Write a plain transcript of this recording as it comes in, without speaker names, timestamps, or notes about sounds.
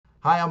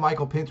Hi, I'm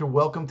Michael Pinter.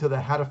 Welcome to the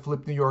How to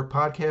Flip New York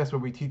podcast, where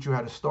we teach you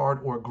how to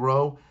start or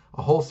grow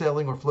a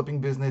wholesaling or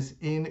flipping business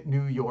in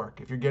New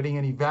York. If you're getting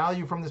any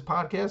value from this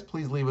podcast,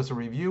 please leave us a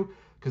review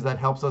because that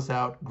helps us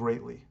out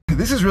greatly.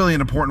 This is really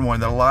an important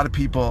one that a lot of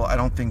people I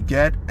don't think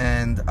get,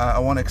 and I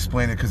want to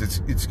explain it because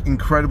it's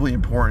incredibly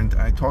important.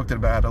 I talked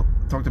about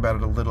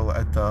it a little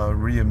at the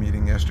RIA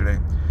meeting yesterday,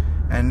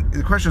 and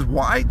the question is,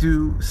 why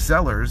do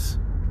sellers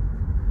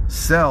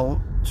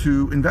sell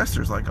to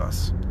investors like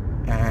us?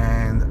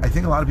 And I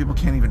think a lot of people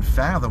can't even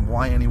fathom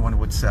why anyone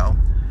would sell.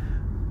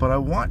 But I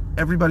want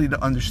everybody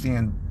to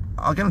understand,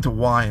 I'll get into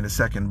why in a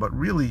second, but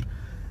really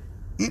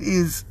it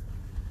is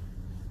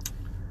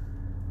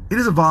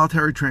a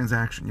voluntary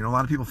transaction. You know, a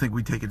lot of people think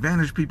we take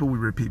advantage of people, we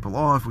rip people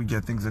off, we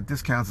get things at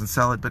discounts and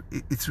sell it, but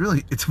it's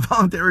a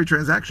voluntary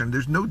transaction.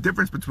 There's no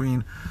difference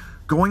between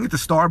going into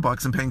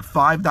Starbucks and paying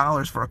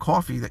 $5 for a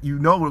coffee that you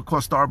know will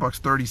cost Starbucks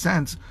 30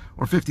 cents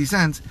or 50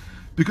 cents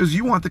because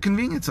you want the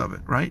convenience of it,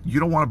 right?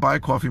 You don't want to buy a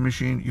coffee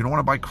machine, you don't want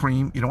to buy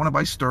cream, you don't want to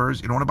buy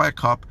stirs, you don't want to buy a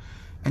cup,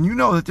 and you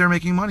know that they're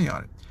making money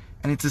on it.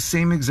 And it's the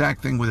same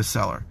exact thing with a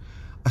seller.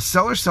 A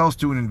seller sells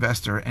to an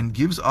investor and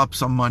gives up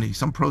some money,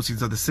 some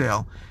proceeds of the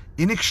sale,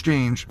 in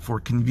exchange for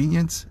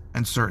convenience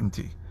and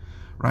certainty,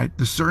 right?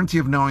 The certainty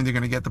of knowing they're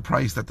going to get the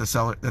price that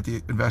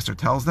the investor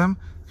tells them,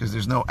 because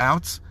there's no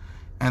outs,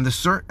 and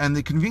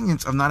the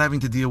convenience of not having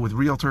to deal with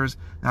realtors,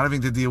 not having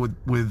to deal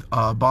with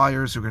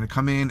buyers who are going to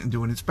come in and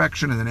do an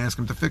inspection and then ask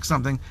them to fix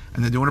something,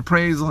 and then do an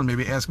appraisal and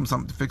maybe ask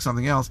them to fix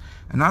something else,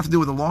 and not to deal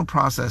with a long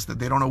process that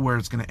they don't know where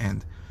it's going to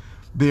end.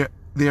 They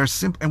are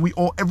simple, and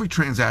every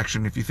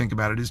transaction, if you think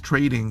about it, is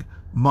trading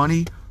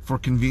money for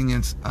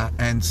convenience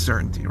and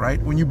certainty,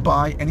 right? When you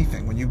buy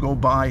anything, when you go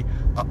buy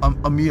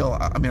a meal,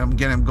 I mean,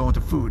 I'm going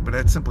to food, but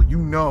it's simple. You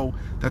know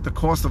that the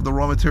cost of the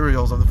raw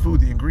materials of the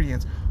food, the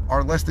ingredients,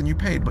 are less than you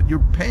paid, but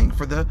you're paying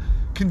for the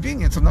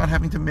convenience of not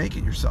having to make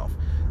it yourself.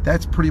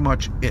 That's pretty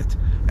much it.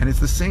 And it's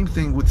the same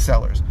thing with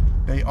sellers.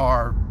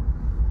 They're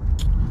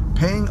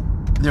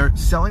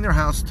selling their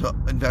house to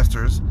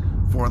investors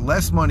for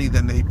less money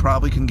than they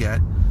probably can get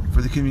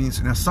for the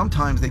convenience. Now,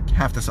 sometimes they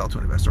have to sell to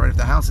an investor, right? If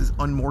the house is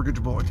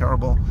unmortgageable or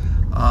terrible,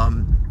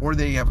 or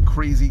they have a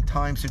crazy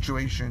time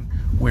situation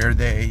where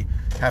they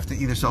have to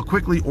either sell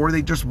quickly or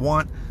they just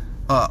want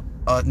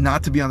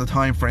not to be on the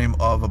time frame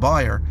of a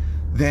buyer,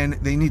 then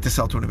they need to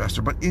sell to an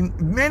investor. But in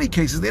many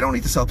cases, they don't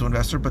need to sell to an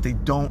investor, but they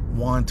don't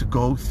want to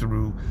go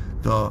through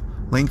the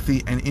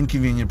lengthy and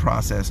inconvenient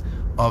process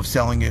of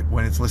selling it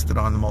when it's listed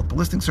on the multiple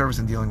listing service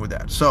and dealing with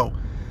that. So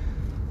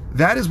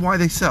that is why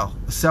they sell.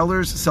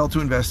 Sellers sell to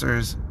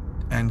investors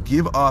and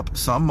give up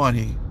some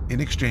money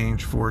in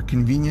exchange for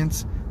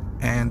convenience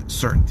and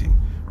certainty,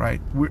 right?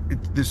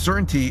 The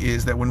certainty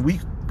is that when we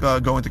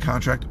go into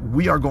contract,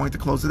 we are going to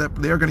close it up.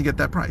 They are going to get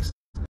that price.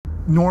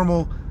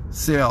 Normal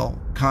sale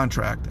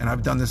contract, and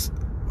I've done this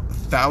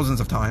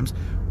thousands of times,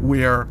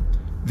 where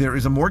there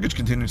is a mortgage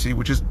contingency,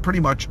 which is pretty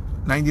much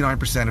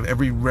 99% of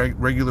every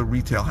regular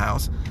retail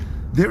house.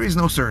 There is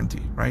no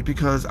certainty, right?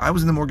 Because I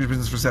was in the mortgage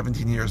business for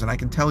 17 years, and I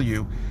can tell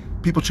you,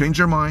 people change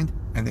their mind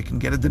and they can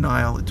get a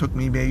denial. It took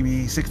me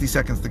maybe 60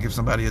 seconds to give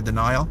somebody a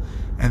denial,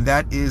 and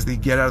that is they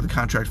get out of the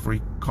contract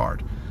free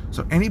card.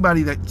 So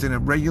anybody that's in a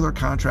regular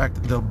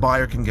contract, the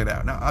buyer can get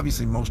out. Now,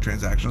 obviously, most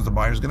transactions, the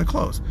buyer is going to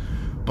close.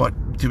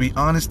 But to be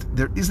honest,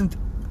 there isn't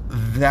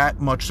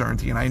that much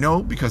certainty. And I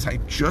know because I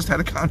just had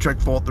a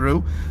contract fall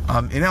through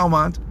in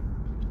Elmont.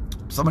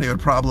 Somebody had a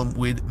problem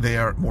with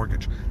their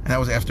mortgage, and that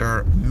was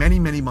after many,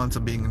 many months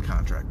of being in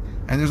contract.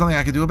 And there's nothing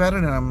I could do about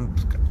it, and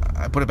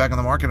I put it back on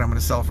the market, and I'm going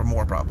to sell for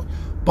more probably.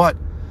 But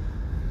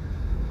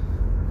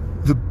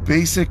the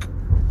basic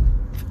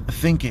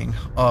thinking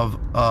of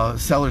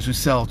sellers who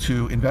sell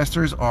to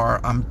investors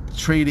are, I'm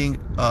trading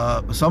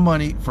some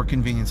money for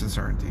convenience and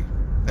certainty.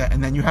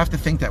 And then you have to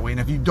think that way. And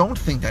if you don't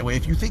think that way,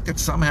 if you think that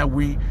somehow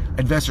we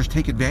investors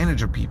take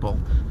advantage of people,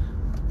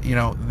 you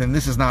know, then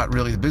this is not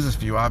really the business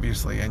for you,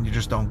 obviously, and you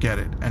just don't get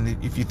it. And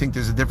if you think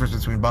there's a difference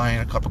between buying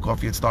a cup of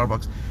coffee at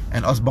Starbucks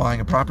and us buying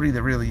a property,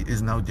 there really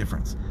is no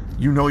difference.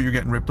 You know you're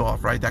getting ripped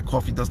off, right? That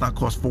coffee does not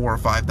cost $4 or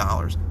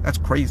 $5. That's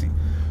crazy,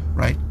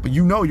 right? But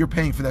you know you're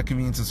paying for that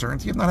convenience and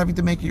certainty of not having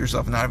to make it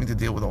yourself and not having to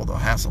deal with all the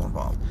hassle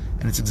involved.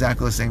 And it's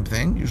exactly the same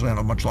thing, usually on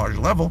a much larger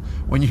level,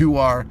 when you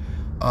are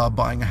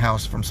buying a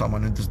house from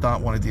someone who does not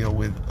want to deal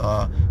with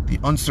the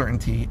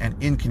uncertainty and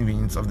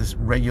inconvenience of this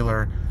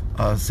regular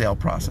sale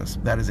process.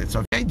 That is it.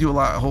 So I do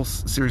a whole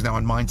series now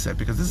on mindset,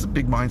 because this is a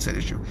big mindset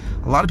issue.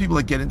 A lot of people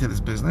that get into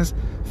this business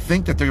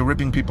think that they're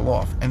ripping people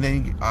off, and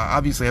they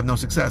obviously have no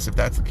success if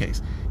that's the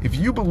case. If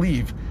you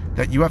believe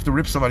that you have to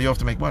rip somebody off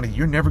to make money,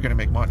 you're never going to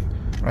make money,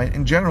 right?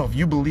 In general, if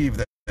you believe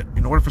that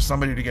in order for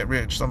somebody to get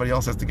rich, somebody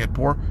else has to get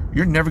poor,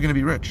 you're never going to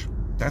be rich.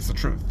 That's the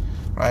truth,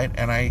 right?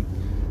 And I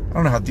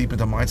don't know how deep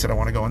into mindset I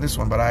want to go on this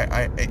one, but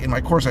I in my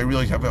course, I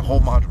really have a whole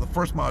module. The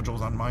first module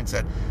is on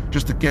mindset,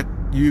 just to get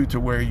you to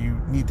where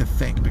you need to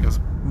think, because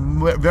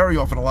very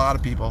often a lot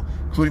of people,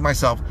 including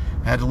myself,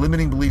 had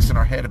limiting beliefs in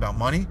our head about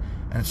money,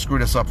 and it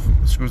screws us up.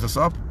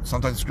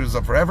 Sometimes it screws us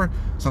up forever.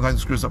 Sometimes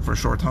it screws us up for a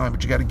short time.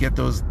 But you got to get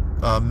those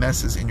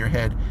messes in your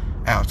head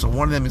out. So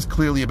one of them is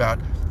clearly about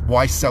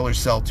why sellers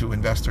sell to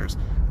investors.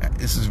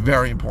 This is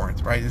very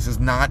important, right? This is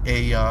not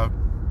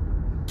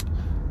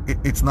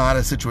it's not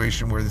a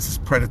situation where this is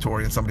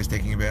predatory and somebody's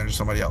taking advantage of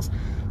somebody else.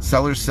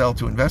 Sellers sell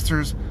to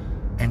investors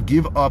and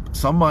give up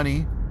some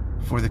money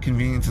for the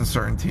convenience and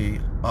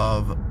certainty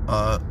of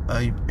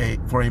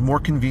for a more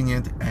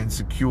convenient and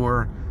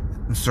secure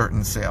and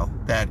certain sale.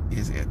 That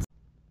is it.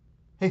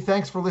 Hey,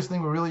 thanks for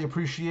listening. We really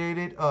appreciate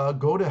it.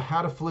 Go to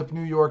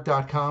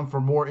howtoflipnewyork.com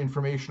for more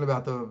information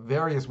about the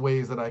various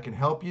ways that I can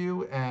help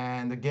you.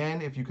 And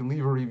again, if you can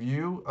leave a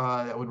review,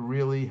 that would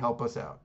really help us out.